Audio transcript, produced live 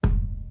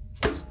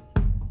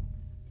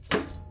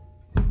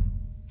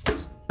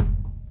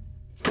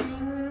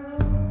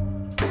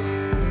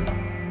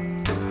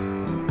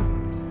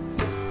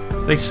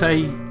They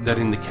say that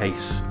in the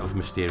case of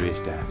mysterious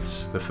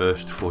deaths, the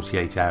first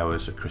 48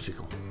 hours are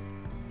critical.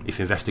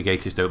 If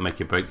investigators don't make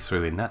a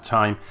breakthrough in that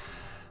time,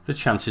 the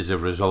chances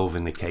of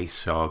resolving the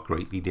case are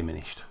greatly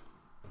diminished.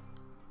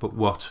 But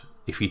what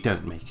if you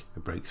don't make a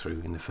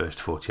breakthrough in the first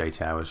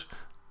 48 hours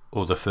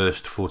or the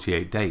first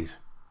 48 days?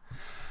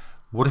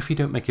 What if you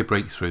don't make a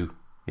breakthrough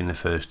in the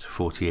first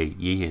 48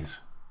 years?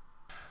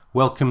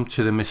 Welcome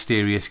to the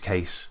mysterious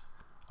case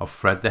of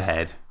Fred the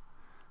Head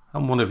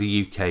and one of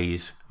the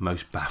UK's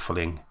most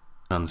baffling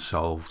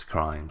unsolved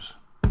crimes.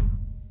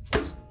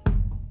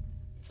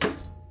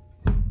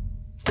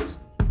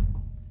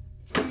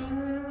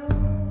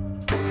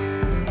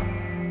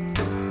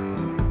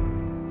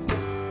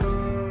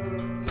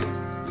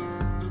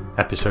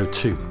 Episode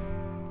 2.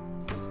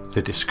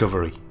 The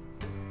Discovery.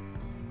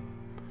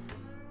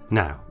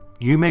 Now,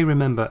 you may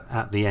remember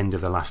at the end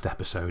of the last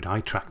episode I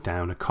tracked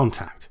down a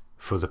contact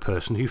for the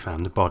person who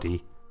found the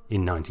body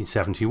in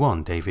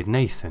 1971, David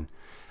Nathan.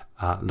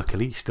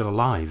 Luckily, he's still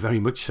alive,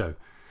 very much so.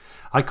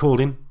 I called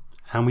him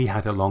and we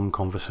had a long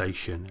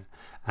conversation,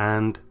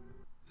 and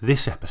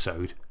this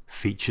episode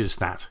features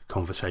that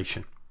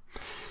conversation.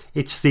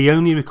 It's the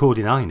only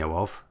recording I know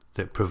of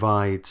that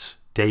provides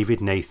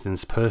David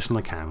Nathan's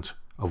personal account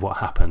of what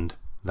happened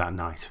that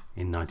night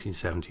in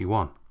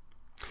 1971.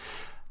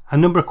 A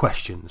number of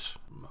questions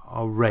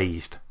are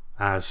raised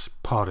as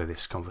part of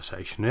this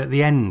conversation. At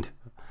the end,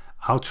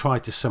 I'll try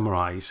to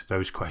summarise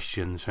those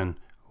questions and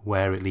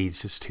where it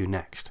leads us to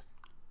next.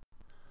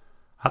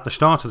 At the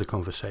start of the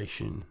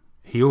conversation,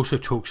 he also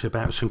talks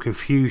about some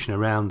confusion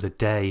around the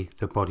day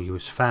the body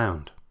was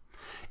found.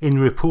 In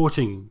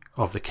reporting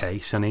of the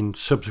case and in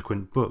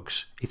subsequent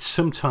books, it's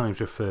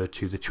sometimes referred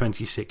to the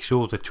 26th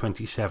or the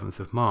 27th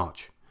of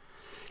March.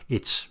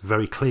 It's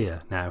very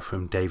clear now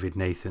from David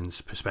Nathan's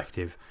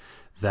perspective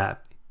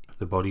that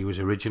the body was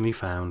originally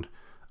found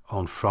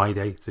on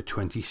Friday the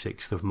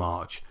 26th of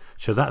March.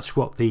 So that's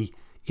what the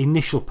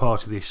initial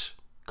part of this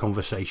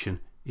conversation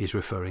is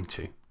referring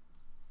to.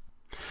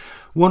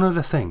 One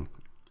other thing,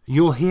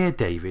 you'll hear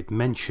David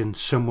mention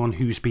someone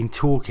who's been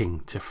talking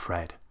to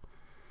Fred.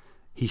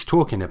 He's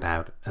talking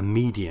about a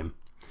medium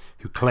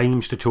who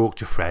claims to talk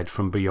to Fred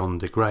from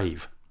beyond the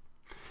grave.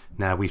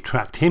 Now, we've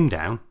tracked him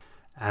down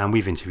and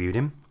we've interviewed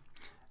him,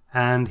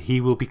 and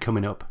he will be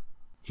coming up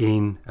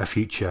in a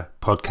future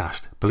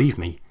podcast. Believe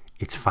me,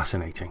 it's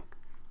fascinating.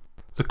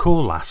 The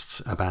call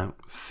lasts about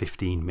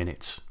 15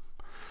 minutes.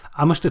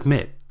 I must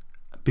admit,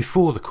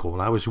 before the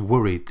call I was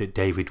worried that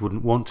David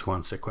wouldn't want to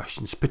answer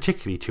questions,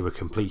 particularly to a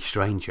complete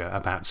stranger,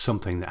 about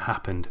something that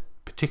happened,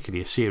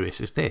 particularly as serious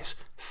as this,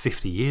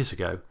 50 years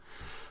ago.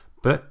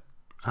 But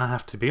I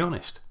have to be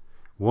honest,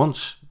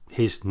 once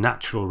his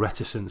natural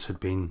reticence had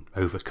been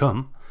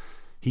overcome,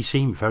 he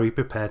seemed very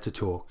prepared to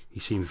talk.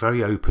 He seemed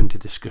very open to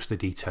discuss the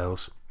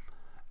details,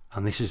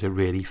 and this is a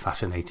really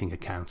fascinating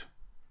account.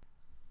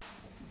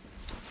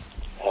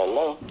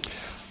 Hello.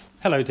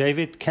 Hello,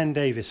 David. Ken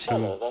Davis here.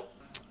 Hello there.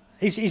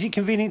 Is it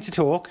convenient to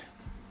talk?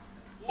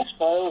 Yes,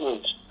 by all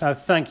means.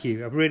 Thank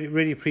you. I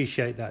really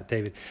appreciate that,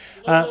 David.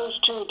 Those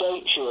two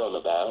dates you're on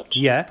about,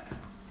 Yeah.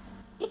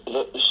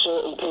 that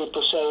certain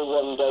people say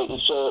one date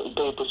and certain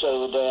people say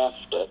the day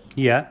after.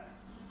 Yeah.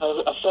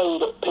 I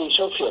phoned up Pete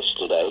Huff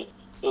yesterday,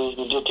 who's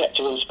the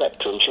detective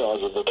inspector in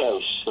charge of the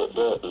case at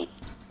Burton.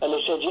 And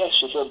he said, yes,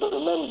 he said, but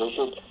remember, he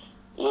said,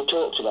 we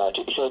talked about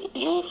it, he said,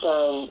 you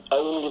found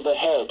only the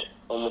head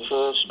on the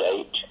first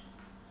date,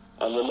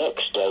 and the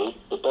next day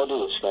the body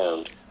was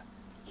found.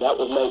 That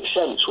would make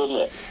sense,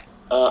 wouldn't it?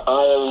 I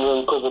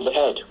only uncovered the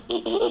head.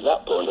 At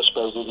that point, I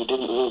suppose that you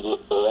didn't really,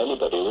 or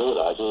anybody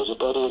realise there was a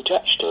body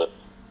attached to it.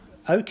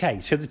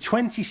 Okay, so the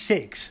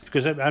 26th,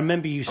 because I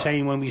remember you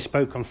saying when we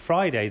spoke on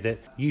Friday that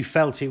you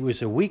felt it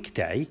was a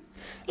weekday.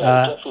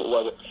 Yeah, it definitely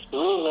was. The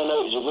reason I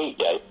know it was a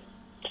weekday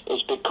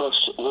is because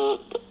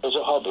as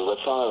a hobby,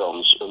 we're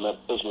firearms, and my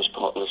business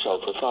partner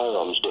myself are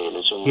firearms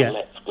dealers, and we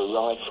let the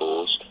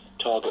rifles,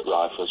 target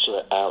rifles,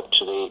 out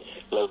to the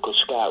local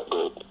scout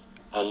group.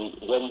 And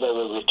when they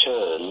were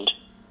returned,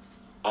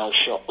 our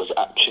shop was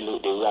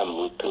absolutely rammed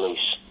with police.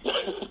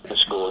 The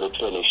school had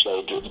finished,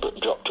 they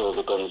dropped all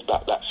the guns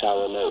back. That's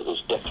how I know it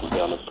was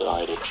definitely on a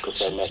Friday, because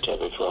they met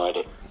every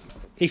Friday.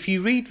 If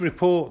you read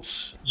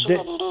reports... Some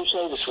of them do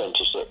say the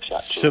 26th,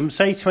 actually. Some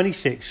say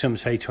 26, some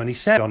say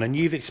 27, and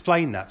you've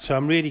explained that, so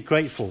I'm really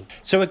grateful.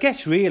 So I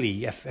guess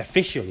really,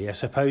 officially, I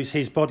suppose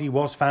his body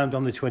was found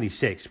on the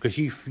 26th, because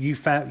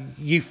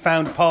you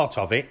found part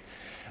of it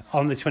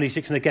on the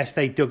 26th, and I guess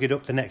they dug it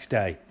up the next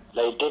day.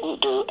 They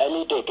didn't do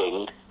any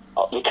digging,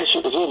 because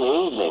it was in the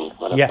evening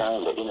when I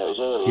found it, it was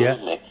early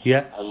evening.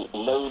 Yeah.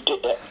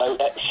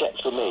 And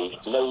except for me,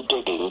 no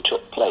digging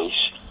took place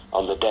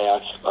on the day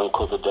I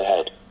uncovered the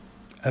head.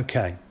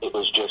 Okay. It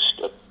was just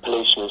a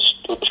policeman,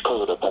 it was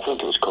covered up, I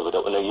think it was covered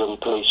up, and a young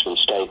policeman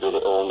stayed with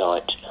it all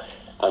night.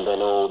 And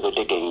then all the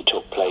digging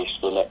took place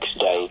the next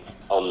day.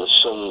 On the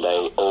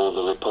Sunday, all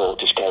the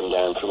reporters came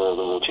down from all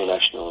the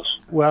multinationals.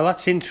 Well,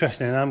 that's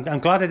interesting. I'm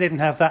glad I didn't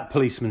have that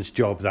policeman's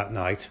job that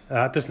night.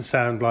 That doesn't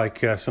sound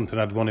like something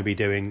I'd want to be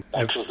doing.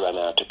 Batteries ran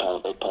out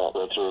apparently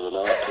partway through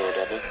the night, poor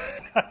devil.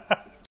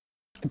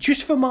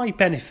 Just for my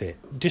benefit,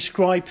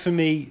 describe for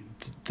me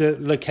the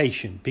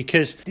location,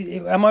 because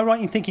am I right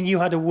in thinking you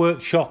had a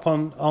workshop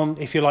on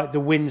if you like, the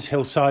Winds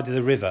Hill side of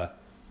the river?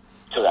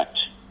 Correct.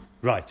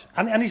 Right.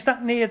 And is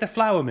that near the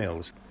flour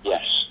mills?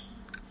 Yes.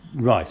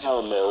 Right. The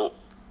flour mill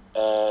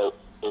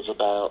is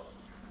about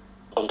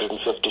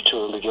 150,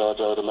 200 yards,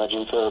 I would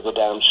imagine, further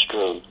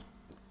downstream.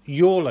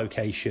 Your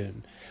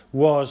location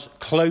was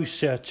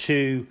closer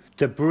to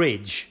the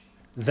bridge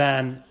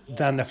than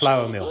the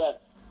flour mill. Yeah.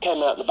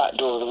 Came out the back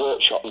door of the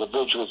workshop and the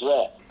bridge was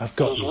there. I've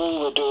got you. Because we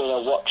were doing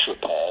our watch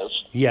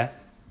repairs. Yeah.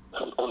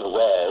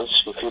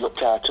 Unawares, if you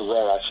looked out of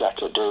where I sat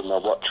doing my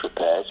watch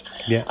repairs,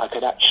 yeah. I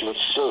could actually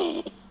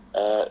see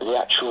the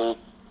actual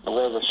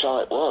where the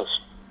site was.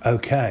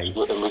 Okay.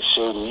 And we've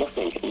seen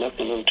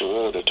nothing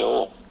untoward at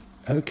all.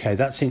 Okay,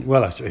 that's it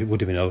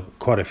would have been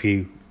quite a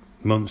few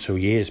months or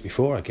years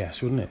before, I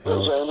guess, wouldn't it? It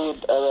was only,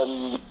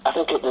 I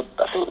think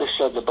they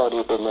said the body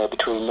had been there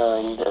between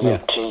 9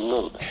 and 18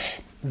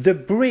 months. The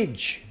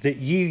bridge that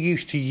you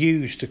used to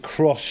use to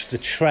cross the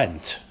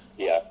Trent,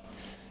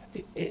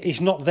 is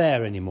not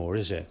there anymore,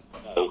 is it?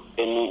 No,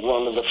 in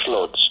one of the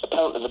floods.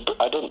 Apparently,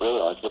 I didn't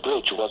realise the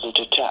bridge wasn't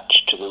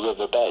attached to the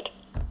riverbed.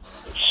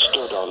 It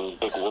stood on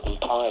big wooden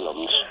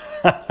pylons.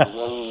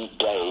 One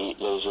day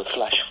there was a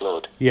flash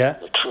flood. Yeah.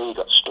 The tree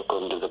got stuck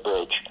under the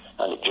bridge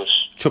and it just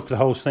took the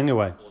whole thing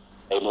away.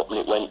 Came up and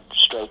it went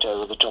straight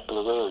over the top of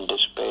the wheel and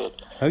disappeared.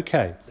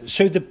 Okay.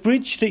 So the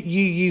bridge that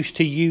you used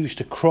to use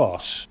to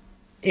cross,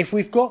 if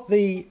we've got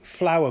the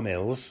flour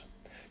mills,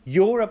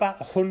 you're about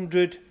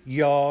 100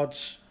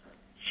 yards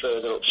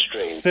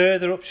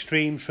further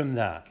upstream from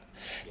that.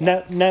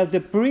 Now the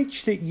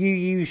bridge that you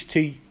used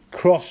to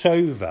cross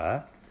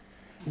over,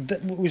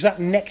 was that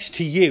next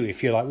to you,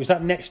 if you like? Was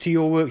that next to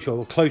your workshop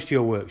or close to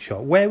your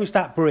workshop? Where was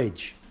that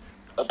bridge?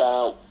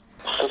 About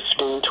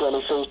 15,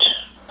 20 feet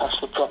past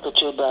the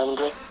property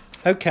boundary.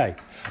 Okay.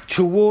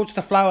 Towards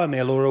the flour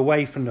mill or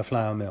away from the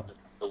flour mill?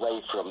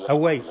 Away from the flour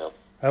mill.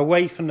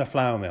 Away from the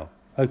flour mill.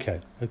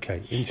 Okay.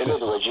 Interesting. In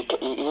other words, you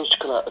used to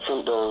come out the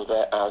front door of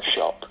our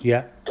shop.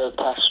 Yeah. Go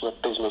past my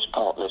business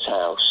partner's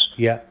house.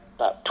 Yeah.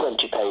 About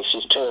 20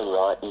 paces, turn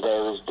right, and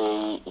there is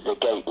the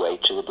gateway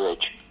to the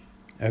bridge.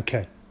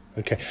 Okay.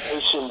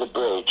 Facing the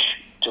bridge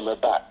to my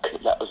back,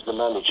 that was the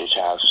manager's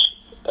house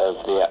of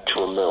the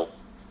actual mill.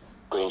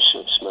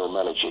 Greensmith's mill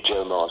manager,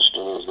 Joe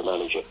Marston, who was the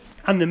manager.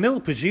 And the mill,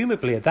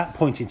 presumably, at that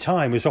point in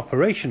time, was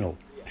operational?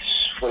 Yes,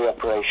 fully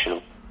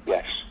operational,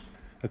 yes.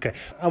 Okay,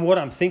 and what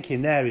I'm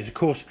thinking there is, of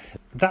course,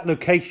 that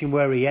location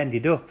where he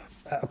ended up,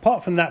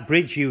 apart from that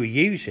bridge you were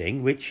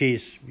using, which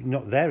is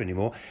not there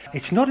anymore,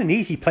 it's not an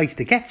easy place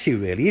to get to,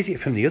 really, is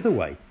it, from the other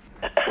way?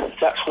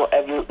 That's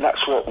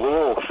what we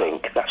all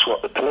think. That's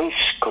what the police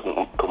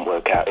couldn't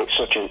work out. It's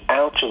such an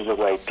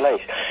out-of-the-way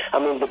place. I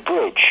mean, the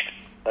bridge,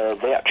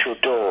 the actual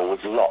door was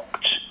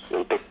locked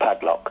with a big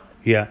padlock.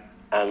 Yeah.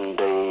 And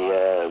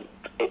it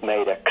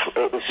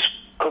was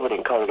covered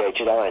in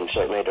corrugated iron,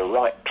 so it made a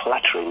right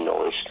clattering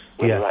noise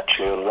when you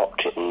actually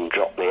unlocked it and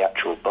dropped the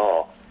actual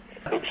bar.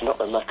 It's not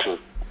a matter of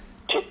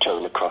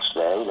tiptoeing across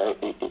there,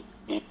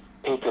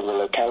 people in the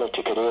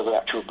locality could hear the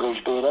actual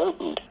bridge being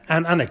opened.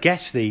 And I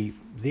guess the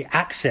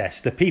access,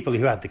 the people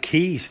who had the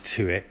keys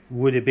to it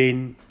would have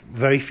been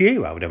very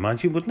few, I would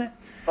imagine, wouldn't it?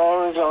 As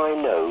far as I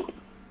know,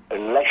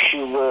 unless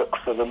you work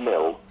for the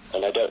mill,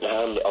 and I don't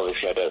know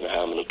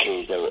how many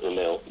keys there were at the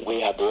mill,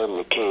 we had the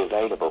only key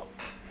available.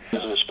 The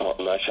business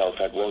partner and myself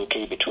had one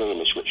key between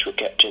us, which we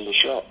kept in the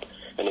shop.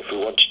 And if we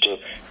wanted to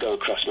go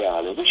across the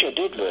island, which I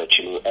did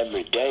virtually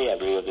every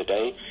other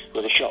day,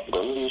 with a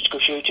shotgun, we used to go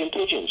shooting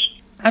pigeons.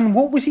 And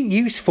what was it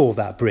used for,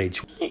 that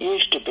bridge? It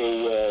used to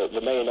be the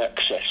main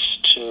access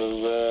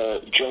to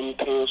John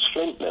Peel's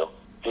flint mill.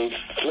 The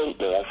flint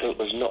mill, I think,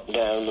 was knocked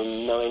down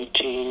in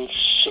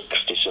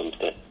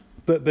 1960-something.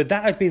 But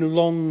that had been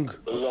long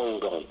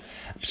gone.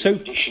 So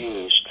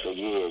disused for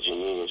years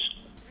and years.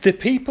 The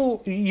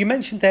people, you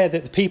mentioned there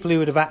that the people who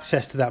would have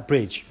access to that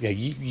bridge,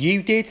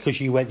 you did,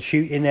 because you went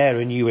shooting there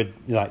and you were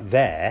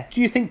there.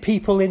 Do you think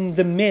people in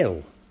the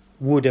mill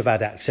would have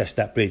had access to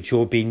that bridge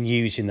or been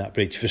using that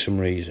bridge for some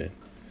reason?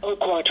 Oh,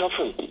 quite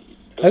often.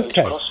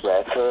 Okay. Across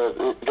there,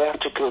 they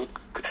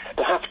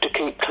have to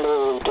keep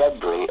clearing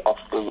debris off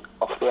the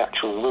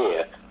actual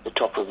rear, the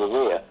top of the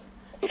rear.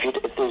 If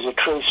there's a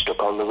tree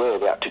stuck on the rear,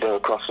 they have to go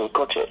across and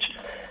cut it,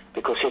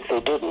 because if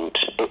they didn't,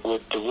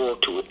 the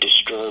water would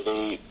destroy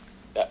the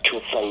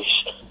actual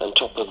face and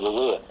top of the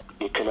rear.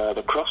 You can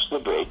either cross the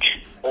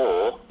bridge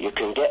or you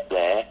can get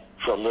there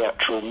from the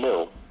actual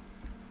mill,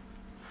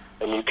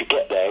 and you could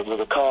get there with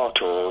a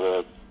cart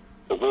or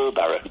a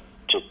wheelbarrow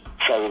to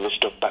ferry the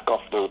stuff back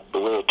off the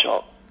weir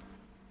top.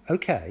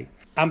 Okay.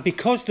 And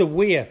because the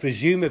weir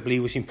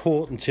presumably was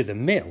important to the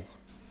mill...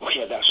 Well,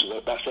 yeah, that's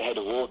the head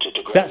of water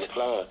to grow the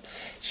flour.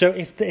 So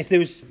if there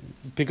was...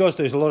 Because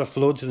there's a lot of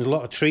floods and there's a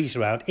lot of trees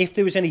around, if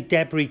there was any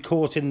debris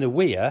caught in the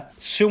weir,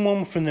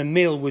 someone from the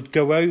mill would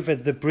go over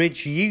the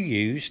bridge you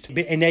used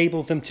to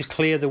enable them to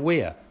clear the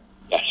weir.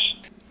 Yes.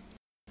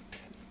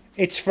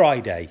 It's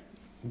Friday.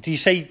 Do you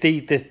say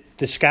the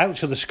the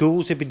scouts or the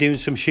schools, they'd be doing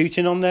some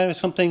shooting on there or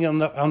something on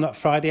that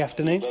Friday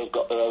afternoon? They've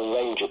got their own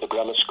range at the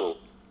grammar school.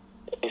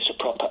 It's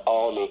a proper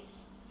army.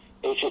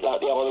 Is it like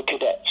the Army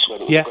Cadets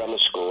when it was grammar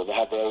school? They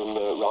had their own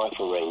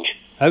rifle range.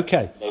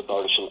 Okay. They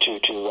borrowed some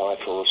 2.2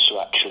 rifles to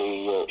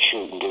actually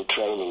shoot and do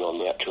training on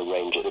the actual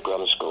range at the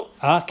grammar school.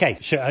 Okay,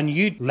 so and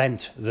you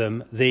lent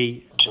them put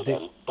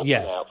them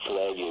out for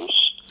their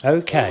use.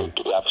 Okay.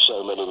 They would have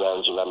so many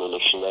rounds of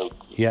ammunition,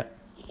 they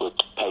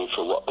would pay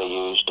for what they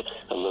used,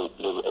 and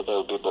they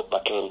would be put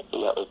back in,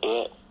 and that would be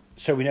it.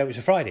 So we know it was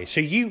a Friday.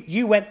 So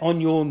you went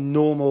on your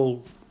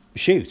normal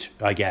shoot,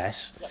 I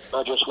guess.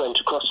 I just went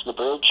across the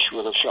bridge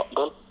with a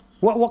shotgun.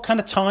 What kind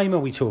of time are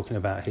we talking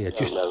about here?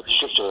 No, it's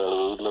just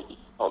early evening.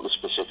 Not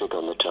specific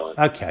on the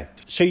time. Okay.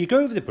 So you go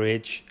over the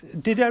bridge.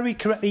 Did I read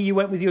correctly you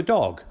went with your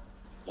dog?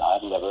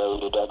 I've never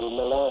owned a dog in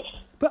my life.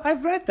 But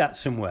I've read that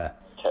somewhere.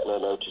 Take no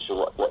notice of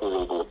what you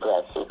read in the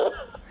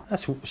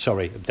press.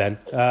 Sorry, then.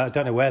 I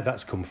don't know where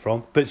that's come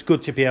from, but it's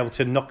good to be able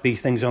to knock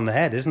these things on the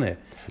head, isn't it?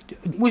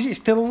 Was it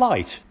still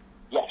light?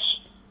 Yes.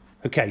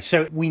 Okay,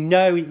 so we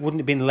know it wouldn't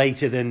have been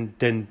later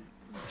than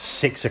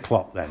 6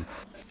 o'clock then.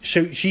 So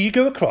you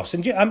go across,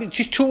 and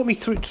just talk me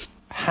through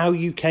how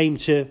you came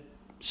to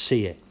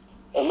see it.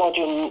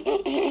 Imagine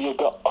you've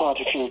got quite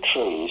a few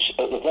trees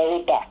at the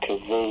very back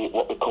of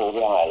what we call the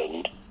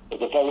island. At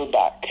the very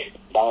back,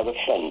 by the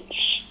fence,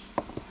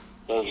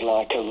 there's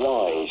like a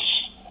rise,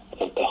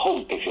 a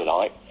hump if you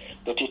like,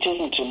 but it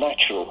isn't a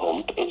natural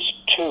hump, it's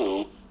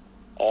two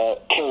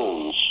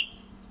kilns,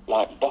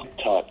 like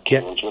buck-type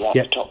kilns without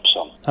the tops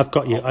on. I've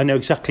got you, I know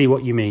exactly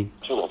what you mean.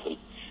 Two of them.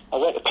 I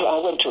went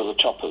to the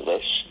top of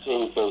this,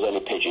 seeing if there was any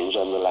pigeons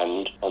on the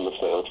land, on the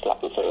field, flat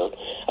the field,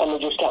 and I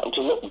just happened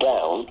to look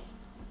down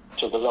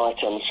to the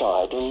right-hand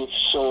side and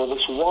saw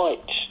this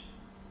white,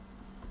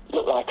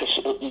 looked like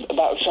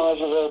about the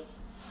size of a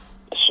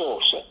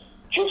saucer,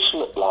 just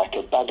looked like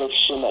a bag of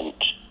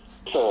cement.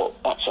 Thought,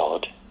 that's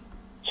odd.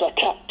 So I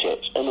tapped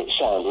it and it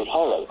sounded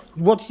hollow.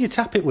 What did you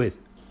tap it with?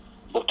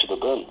 Butt of a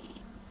gun.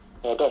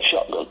 I got a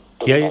shotgun,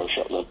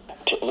 shotgun,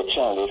 and it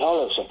sounded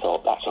hollow, so I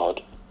thought, that's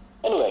odd.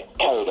 Anyway,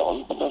 carried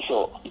on, and I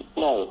thought,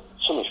 no,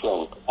 something's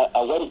wrong.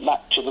 I went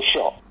back to the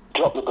shop,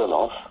 dropped the gun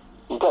off,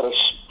 and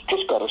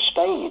just got a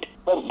spade.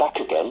 Went back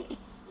again,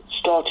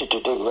 started to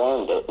dig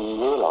around it, and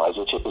realised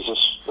that it was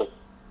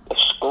a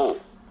skull.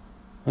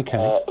 Okay.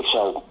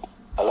 So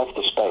I left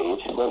the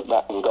spade, went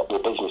back and got my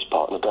business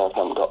partner, the guy I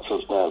haven't got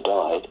since now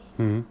died,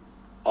 and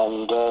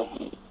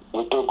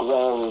we dug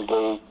round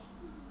the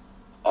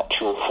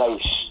actual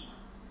face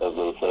of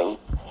the thing,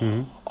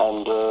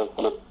 and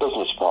the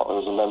business partner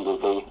was a member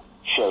of the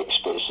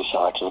Shakespeare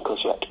Society, and of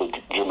course you had to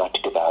be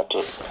dramatic about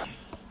it,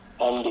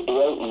 and he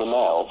opened the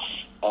mouth,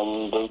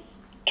 and the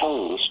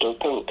tongue was still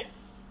pink.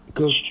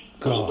 Good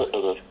God. It was a bit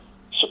of a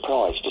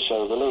surprise, to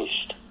say the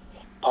least.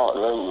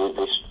 Partner opened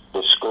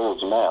the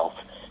skull's mouth,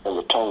 and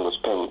the tongue was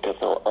pink. I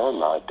thought, oh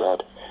my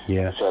God.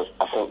 Yeah. So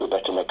I think we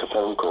better make a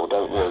phone call,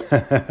 don't we?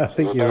 I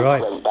think you're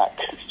right. We went back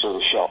to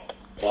the shop,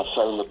 and I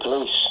phoned the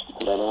police,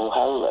 and then all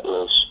hell let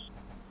loose.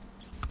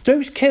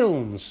 Those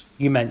kilns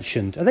you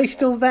mentioned, are they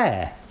still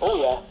there? Oh,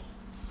 yeah.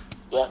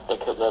 Yeah,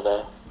 they're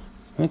there.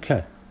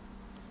 Okay.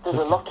 There's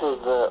a lot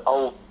of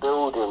old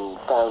building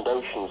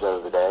foundations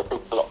over there,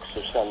 big blocks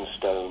of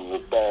sandstone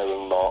with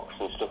bearing marks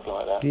and stuff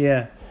like that.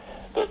 Yeah.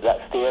 But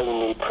that's the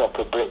only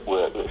proper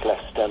brickwork that's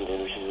left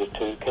standing, which is the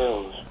two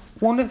kilns.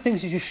 One of the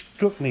things that just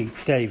struck me,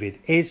 David,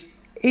 is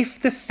if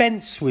the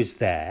fence was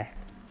there,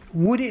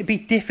 would it be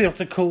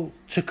difficult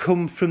to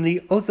come from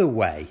the other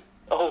way?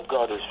 Oh,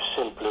 God, it's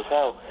simple as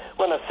hell.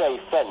 When I say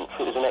fence,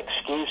 it was an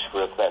excuse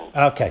for a fence.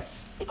 Okay.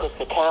 Because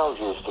the cows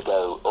used to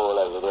go all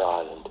over the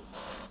island.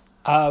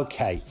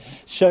 Okay.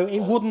 So it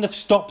wouldn't have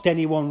stopped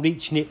anyone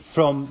reaching it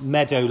from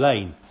Meadow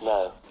Lane?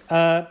 No.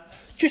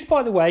 Just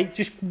by the way,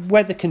 just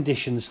weather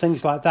conditions,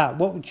 things like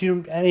that.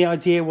 Any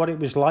idea what it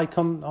was like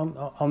on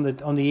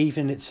the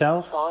evening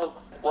itself? Fine.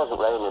 It wasn't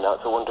raining out,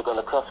 so I wouldn't have gone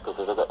across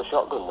because I got the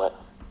shotgun wet.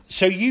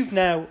 So you've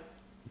now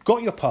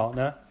got your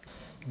partner,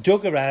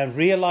 dug around,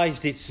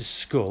 realised it's a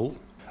skull.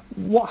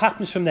 What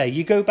happens from there?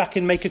 You go back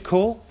and make a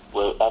call?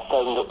 Well, I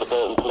phoned up the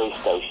Burton police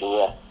station,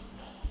 yeah.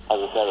 As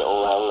I say,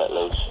 all hell let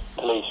loose.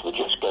 Police were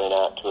just going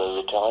out to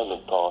a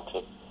retirement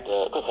party.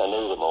 Of course, I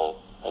knew them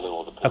all. I knew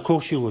all the police. Of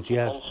course you would,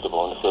 yeah.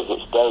 Constable, and I said,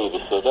 it's Dave. He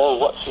said, oh,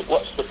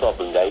 what's the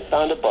problem, Dave?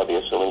 Found a body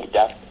or something,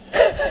 daft?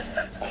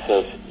 I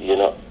said, you're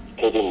not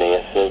kidding me.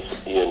 I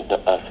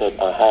said,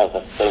 I have, I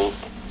think.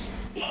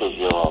 He says,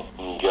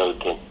 you're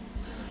joking.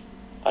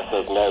 I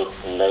said, no,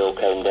 and they all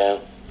came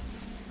down.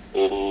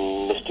 Even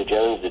Mr.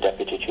 Jones, the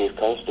Deputy Chief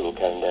Constable,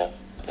 came down.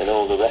 And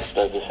all the rest,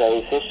 as I say,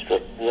 is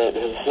history. As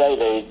I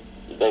say,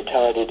 they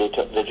tidied it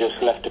up. They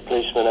just left a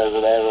policeman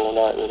over there all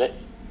night with it.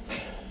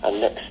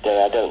 And next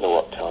day, I don't know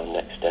what time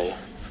next day,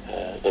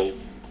 they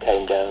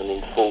came down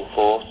in full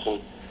force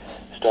and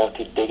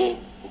started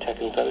digging and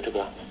taking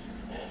photographs.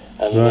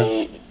 And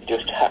they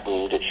just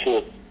happened at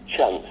sheer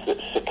chance that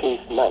Sir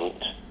Keith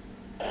Mant,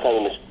 a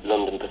famous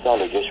London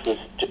pathologist, was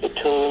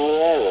touring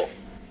the area.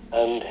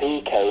 And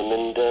he came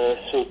and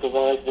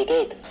supervised the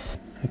dig.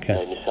 Okay.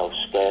 Made myself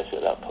scarce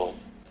at that point.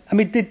 I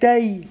mean, did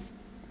they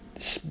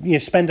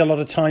spend a lot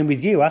of time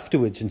with you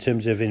afterwards in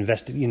terms of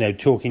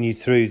talking you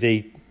through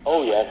the...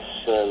 Oh, yes.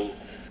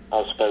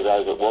 I suppose I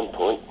was at one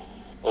point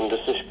under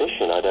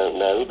suspicion. I don't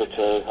know, but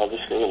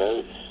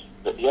obviously,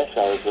 but yes,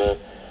 I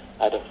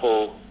had a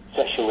full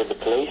session with the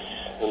police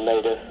and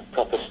made a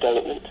proper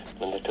statement.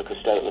 And they took a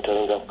statement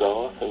on off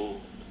Garth, and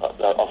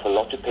off a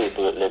lot of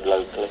people that live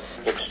locally,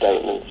 took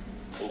statements.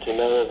 And to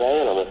no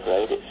avail, I'm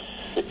afraid.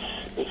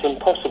 It's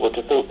impossible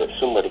to think that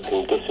somebody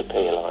can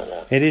disappear like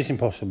that. It is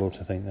impossible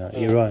to think that,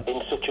 you're right.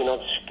 In such an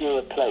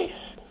obscure place.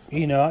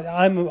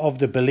 I'm of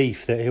the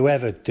belief that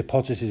whoever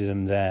deposited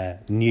them there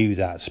knew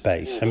that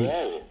space.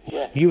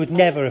 Yeah. You would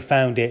never have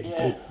found it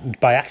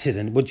by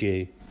accident, would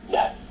you?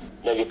 No,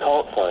 you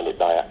can't find it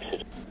by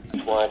accident.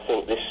 That's why I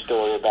think this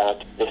story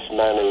about this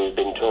man who's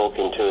been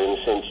talking to him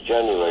since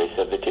January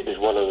said that it was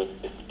one of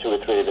the 2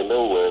 or 3 of the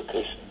mill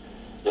workers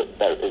that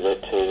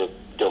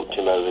dumped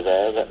him over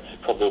there. That's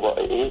probably what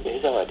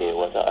his idea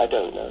was. I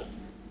don't know.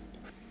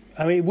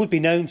 I mean, it would be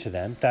known to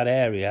them, that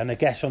area, and I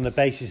guess on the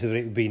basis that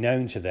it would be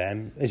known to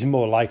them is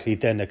more likely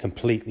than a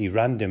completely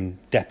random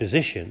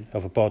deposition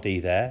of a body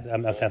there.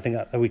 I think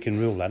that we can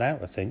rule that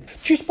out, I think.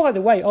 Just by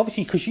the way,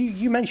 obviously, because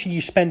you mentioned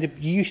you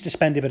used to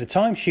spend a bit of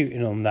time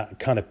shooting on that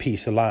kind of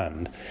piece of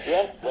land.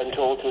 Yeah, went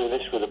all through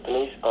this with the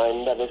police. I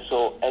never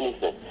saw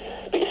anything.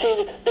 But you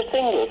see, the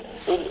thing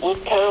is,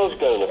 with cows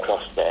going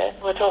across there,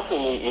 quite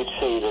often you'd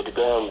see the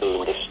ground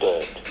being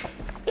disturbed.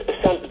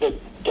 The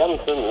damn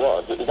thing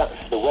was that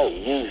that's the way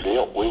usually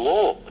up we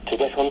walk to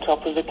get on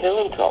top of the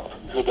kiln top.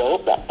 We go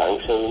up that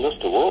bank, so we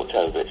must have walked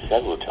over it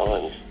several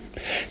times.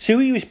 So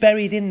he was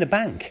buried in the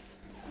bank?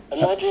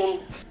 Imagine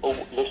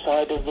the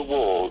side of the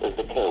wall of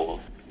the kiln.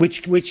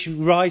 Which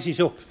rises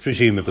up,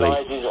 presumably?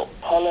 Rises up,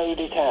 hollowed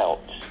it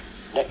out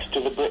next to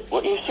the brick.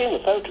 Well, you've seen the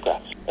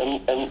photographs,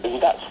 and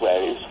that's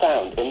where it was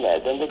found in there.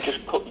 Then they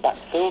just cut back,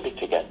 filled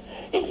it again.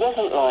 It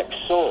wasn't like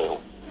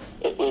soil.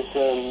 It was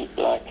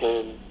like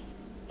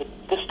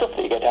the stuff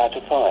that you get out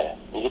of fire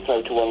and you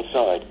throw to one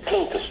side.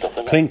 Clinker stuff.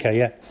 Clinker,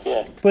 yeah.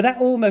 Yeah. Well, that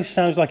almost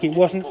sounds like it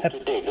wasn't...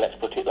 to dig, let's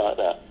put it like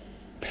that.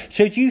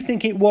 So do you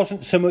think it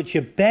wasn't so much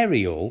a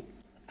burial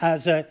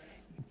as a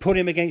put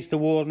him against the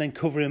wall and then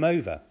cover him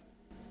over?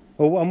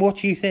 And what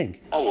do you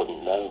think? I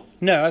wouldn't know.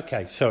 No,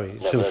 okay, sorry.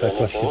 Never had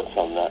any thoughts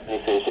on that.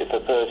 If a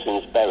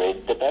person's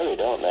buried, they're buried,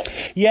 aren't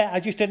they? Yeah, I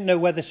just didn't know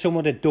whether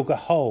someone had dug a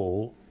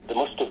hole. They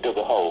must have dug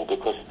a hole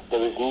because there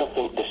was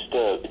nothing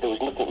disturbed. There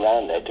was nothing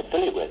round there to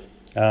fill it with.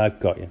 I've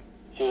got you.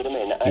 See what I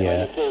mean?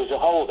 And if there was a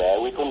hole there,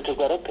 we couldn't have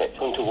got up it,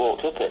 couldn't have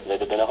walked up it. There'd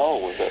have been a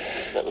hole with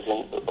it. That was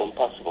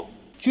impossible.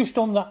 Just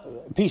on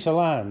that piece of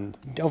land,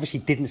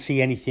 obviously didn't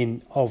see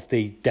anything of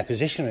the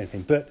deposition or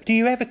anything, but do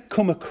you ever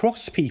come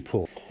across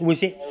people?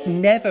 Was it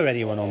never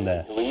anyone on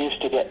there? We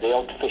used to get the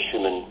odd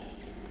fishermen,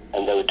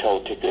 and they were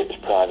told it was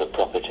private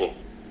property,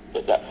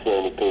 but that's the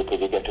only people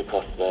you get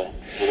across there.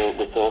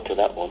 We thought of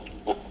that one.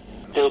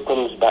 Still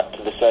comes back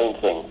to the same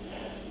thing.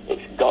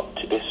 It's got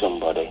to be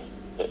somebody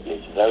that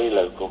is very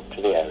local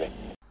to the area.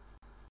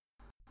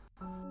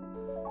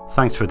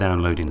 Thanks for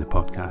downloading the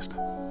podcast.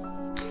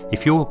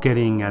 If you're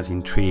getting as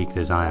intrigued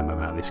as I am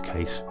about this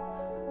case,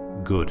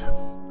 good,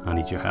 I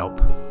need your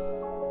help.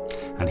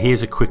 And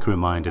here's a quick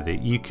reminder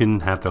that you can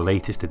have the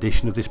latest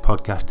edition of this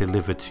podcast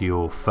delivered to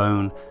your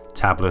phone,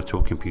 tablet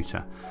or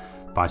computer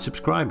by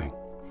subscribing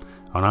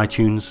on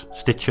iTunes,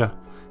 Stitcher,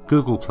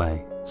 Google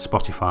Play,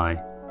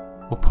 Spotify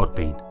or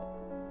Podbean.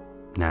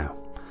 Now,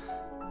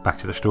 back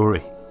to the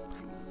story.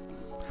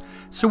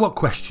 So what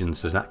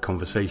questions does that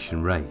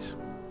conversation raise?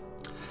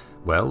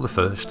 Well, the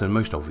first and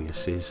most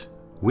obvious is,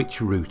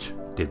 which route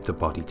did the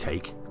body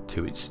take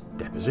to its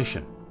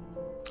deposition?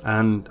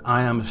 And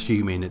I am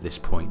assuming at this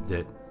point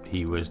that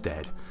he was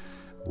dead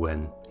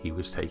when he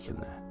was taken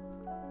there.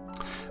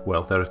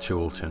 Well, there are two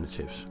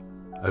alternatives: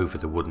 over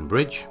the wooden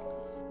bridge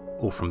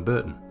or from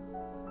Burton.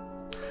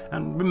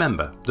 And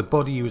remember, the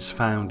body was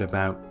found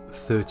about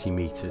 30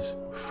 metres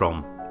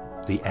from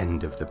the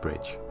end of the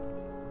bridge.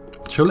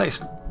 So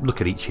let's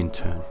look at each in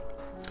turn.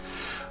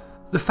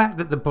 The fact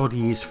that the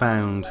body is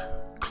found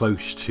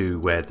close to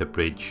where the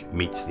bridge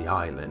meets the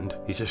island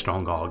is a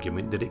strong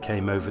argument that it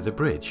came over the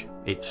bridge.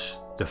 It's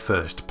the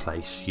first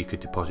place you could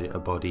deposit a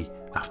body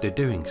after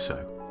doing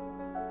so.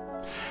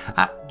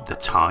 At the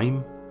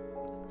time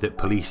that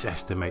police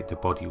estimate the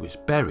body was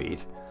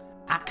buried,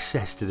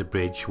 access to the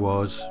bridge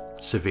was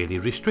severely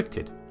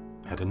restricted.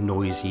 It had a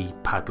noisy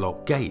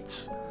padlocked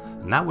gates,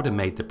 and that would have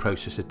made the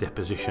process of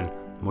deposition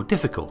more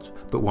difficult,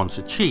 but once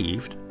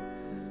achieved,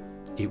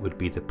 it would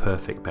be the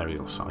perfect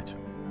burial site.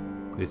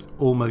 With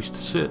almost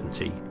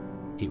certainty,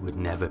 it would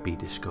never be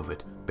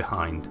discovered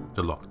behind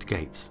the locked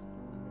gates.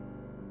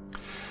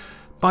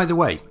 By the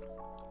way,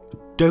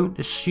 don't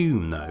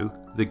assume though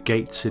the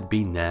gates had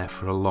been there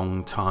for a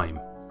long time,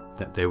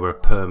 that they were a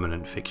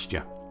permanent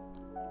fixture.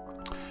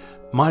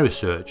 My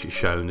research has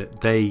shown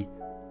that they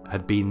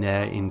had been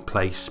there in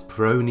place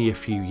for only a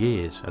few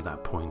years at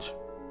that point.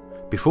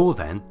 Before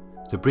then,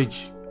 the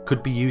bridge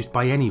could be used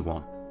by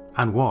anyone,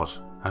 and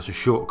was, as a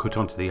shortcut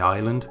onto the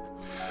island,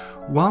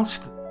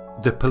 Whilst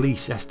the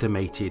police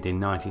estimated in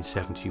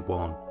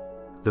 1971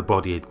 the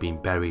body had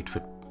been buried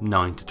for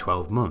 9 to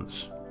 12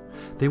 months,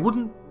 they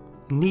wouldn't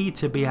need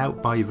to be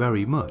out by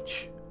very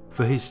much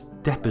for his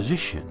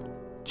deposition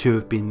to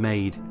have been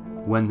made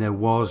when there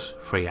was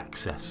free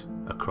access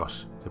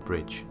across the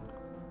bridge.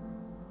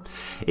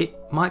 It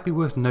might be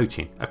worth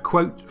noting a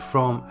quote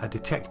from a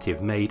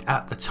detective made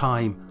at the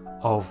time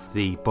of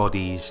the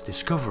body's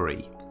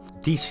discovery.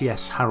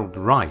 DCS Harold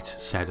Wright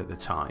said at the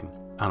time,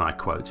 and I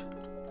quote,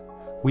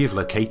 "We have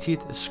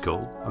located a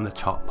skull and the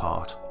top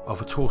part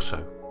of a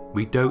torso.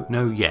 We don't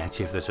know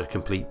yet if there's a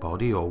complete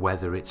body or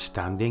whether it's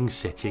standing,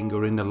 sitting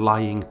or in a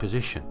lying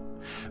position.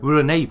 We're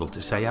unable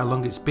to say how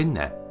long it's been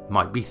there.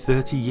 Might be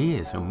 30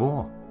 years or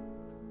more."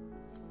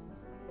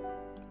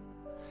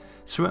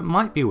 So it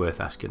might be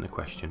worth asking the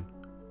question,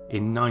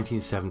 in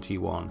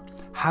 1971,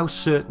 how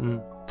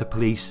certain the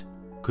police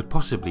could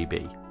possibly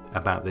be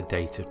about the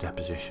date of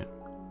deposition,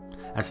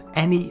 as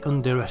any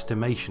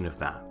underestimation of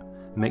that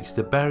makes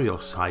the burial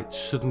site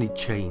suddenly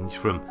change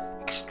from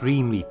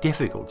extremely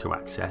difficult to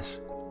access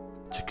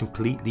to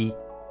completely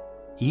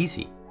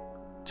easy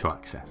to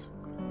access.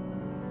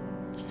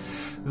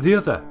 The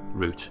other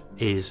route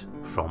is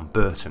from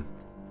Burton.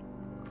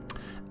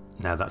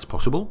 Now that's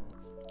possible,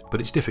 but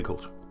it's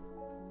difficult.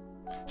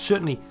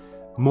 Certainly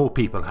more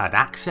people had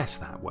access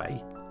that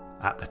way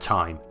at the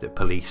time that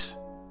police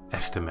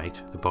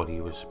estimate the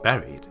body was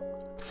buried,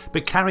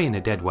 but carrying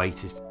a dead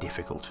weight is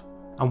difficult,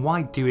 and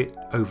why do it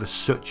over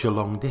such a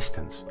long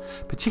distance,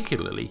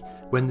 particularly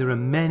when there are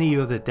many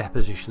other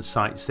deposition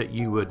sites that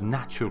you would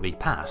naturally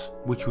pass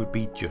which would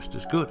be just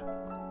as good?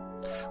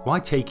 Why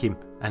take him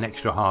an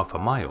extra half a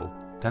mile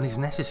than is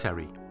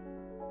necessary?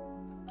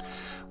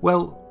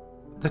 Well,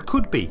 there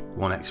could be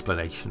one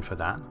explanation for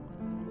that.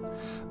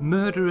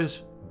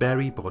 Murderers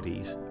bury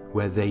bodies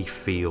where they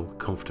feel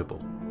comfortable,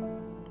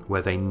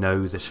 where they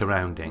know the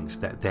surroundings,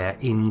 that they're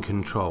in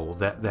control,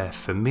 that they're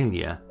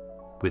familiar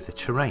with the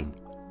terrain.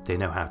 They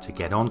know how to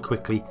get on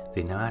quickly,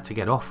 they know how to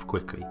get off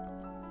quickly.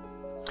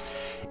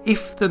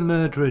 If the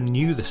murderer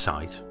knew the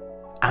site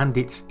and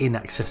its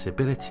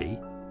inaccessibility,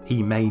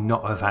 he may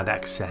not have had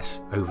access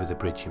over the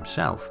bridge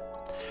himself.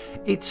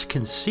 It's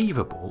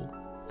conceivable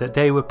that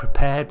they were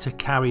prepared to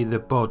carry the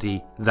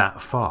body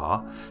that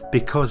far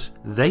because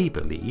they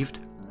believed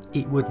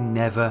it would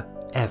never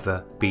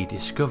ever be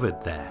discovered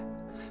there.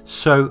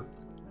 So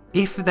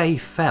if they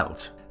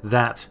felt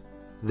that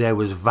there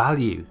was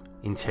value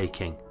in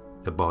taking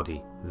the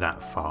body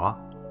that far,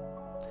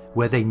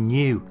 where they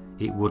knew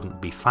it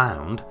wouldn't be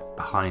found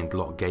behind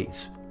locked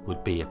gates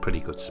would be a pretty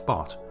good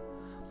spot,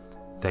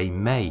 they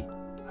may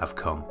have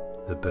come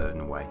the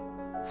Burton way.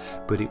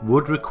 But it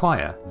would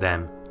require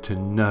them to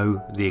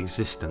know the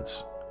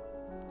existence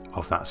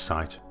of that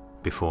site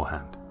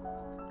beforehand.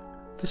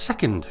 The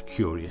second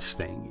curious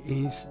thing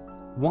is,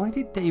 why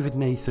did David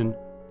Nathan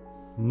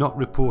not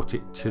report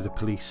it to the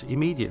police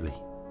immediately?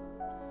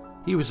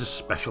 He was a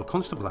special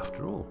constable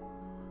after all.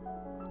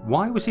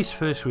 Why was his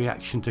first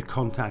reaction to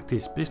contact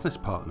his business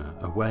partner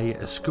away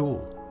at a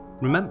school?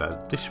 Remember,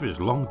 this was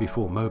long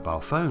before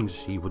mobile phones.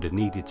 He would have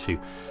needed to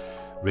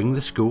ring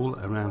the school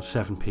around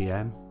 7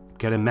 p.m,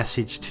 get a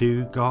message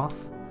to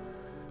Garth,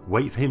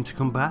 wait for him to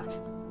come back,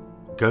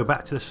 go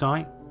back to the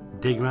site,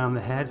 dig around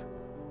the head,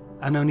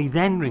 and only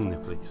then ring the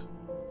police.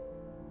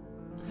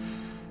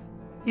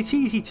 It's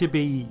easy to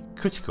be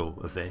critical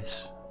of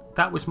this.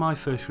 That was my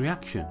first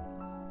reaction.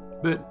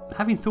 But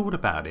having thought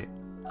about it,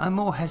 I'm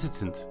more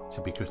hesitant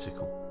to be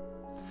critical.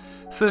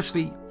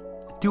 Firstly,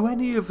 do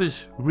any of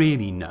us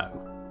really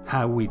know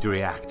how we'd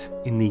react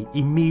in the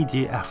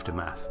immediate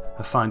aftermath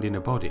of finding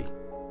a body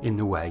in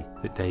the way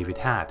that David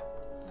had?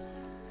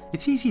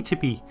 It's easy to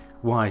be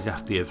wise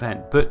after the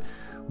event, but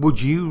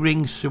would you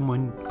ring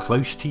someone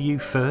close to you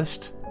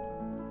first?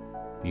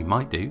 You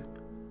might do.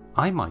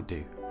 I might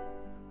do.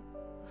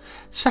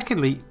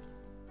 Secondly,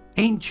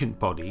 ancient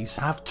bodies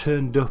have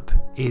turned up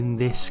in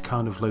this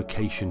kind of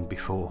location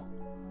before.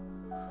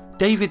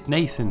 David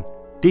Nathan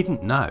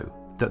didn't know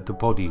that the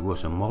body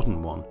was a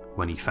modern one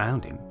when he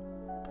found him.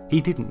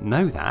 He didn't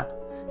know that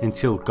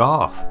until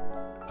Garth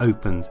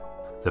opened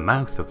the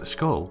mouth of the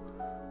skull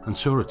and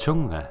saw a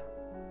tongue there.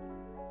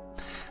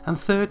 And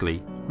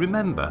thirdly,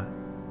 remember,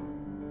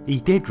 he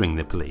did ring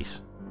the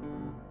police.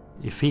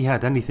 If he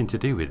had anything to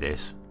do with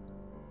this,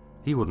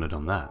 he wouldn't have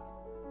done that.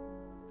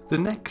 The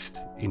next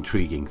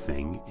intriguing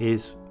thing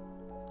is,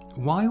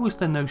 why was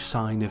there no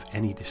sign of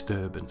any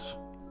disturbance?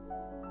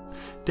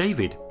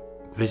 David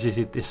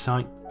visited this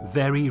site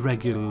very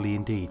regularly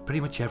indeed, pretty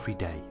much every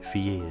day for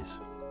years.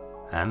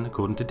 And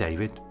according to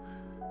David,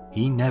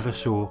 he never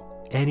saw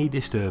any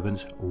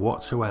disturbance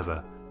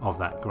whatsoever of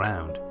that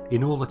ground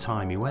in all the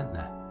time he went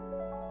there.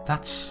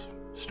 That's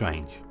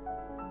strange.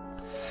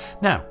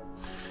 Now,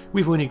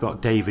 we've only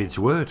got David's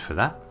word for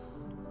that.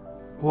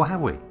 Or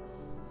have we?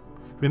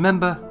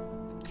 Remember,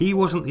 he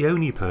wasn't the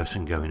only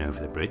person going over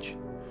the bridge.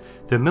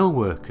 The mill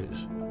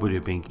workers would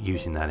have been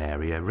using that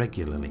area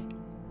regularly.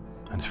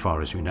 And as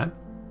far as we know,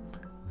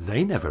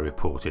 they never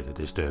reported a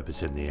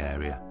disturbance in the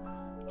area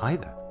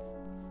either.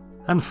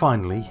 And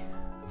finally,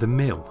 The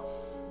mill.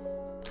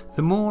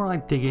 The more I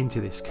dig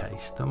into this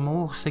case, the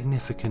more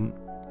significant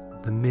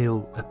the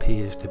mill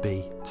appears to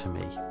be to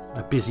me.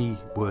 A busy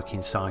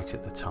working site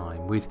at the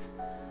time, with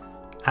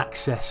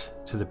access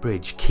to the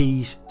bridge,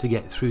 keys to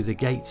get through the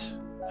gates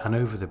and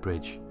over the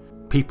bridge.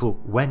 People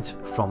went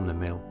from the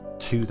mill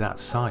to that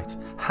site.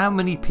 How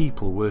many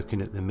people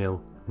working at the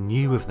mill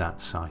knew of that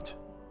site?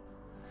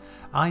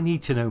 I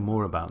need to know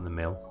more about the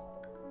mill,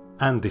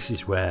 and this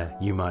is where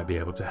you might be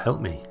able to help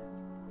me.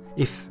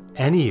 If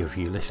any of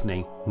you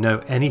listening know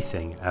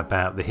anything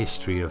about the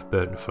history of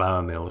Burton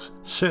flour mills,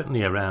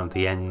 certainly around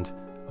the end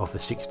of the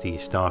 60s,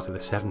 start of the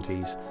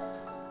 70s,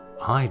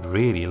 I'd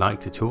really like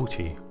to talk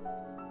to you.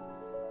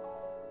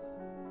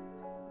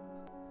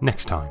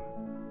 Next time,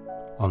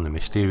 on the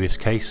mysterious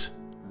case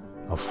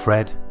of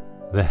Fred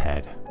the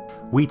Head,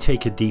 we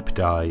take a deep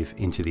dive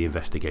into the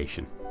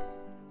investigation.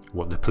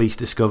 What the police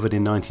discovered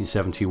in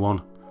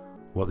 1971,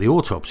 what the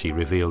autopsy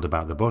revealed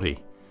about the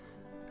body,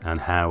 and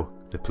how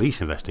the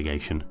police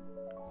investigation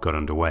got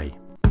underway.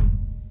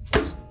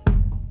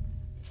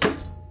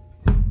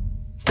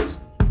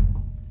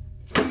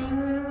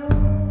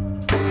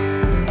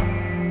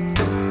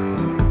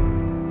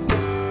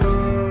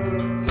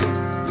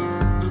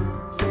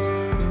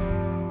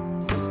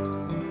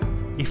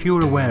 If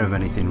you're aware of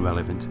anything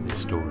relevant to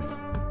this story,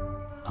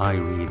 I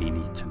really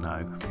need to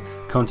know.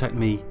 Contact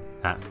me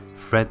at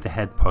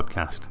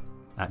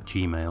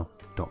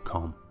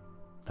fredtheheadpodcast@gmail.com.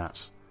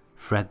 That's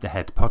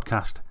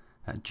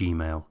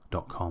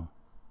fredtheheadpodcast@gmail.com.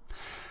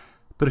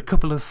 But a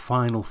couple of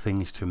final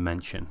things to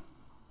mention.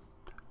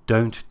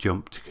 Don't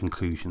jump to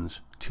conclusions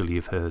till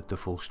you've heard the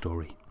full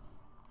story.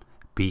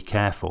 Be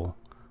careful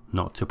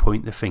not to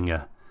point the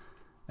finger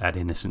at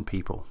innocent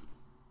people.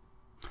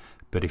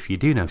 But if you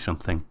do know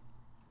something,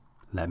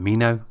 let me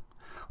know,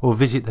 or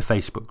visit the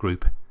Facebook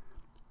group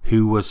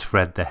Who Was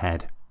Fred the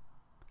Head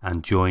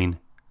and join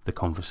the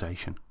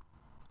conversation.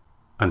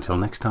 Until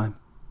next time,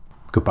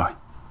 goodbye.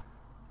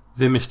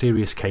 The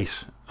Mysterious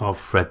Case of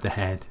Fred the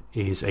Head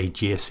is a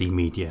GSC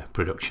Media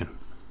production.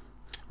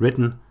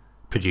 Written,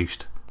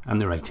 produced and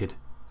narrated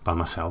by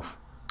myself,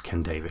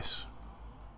 Ken Davis.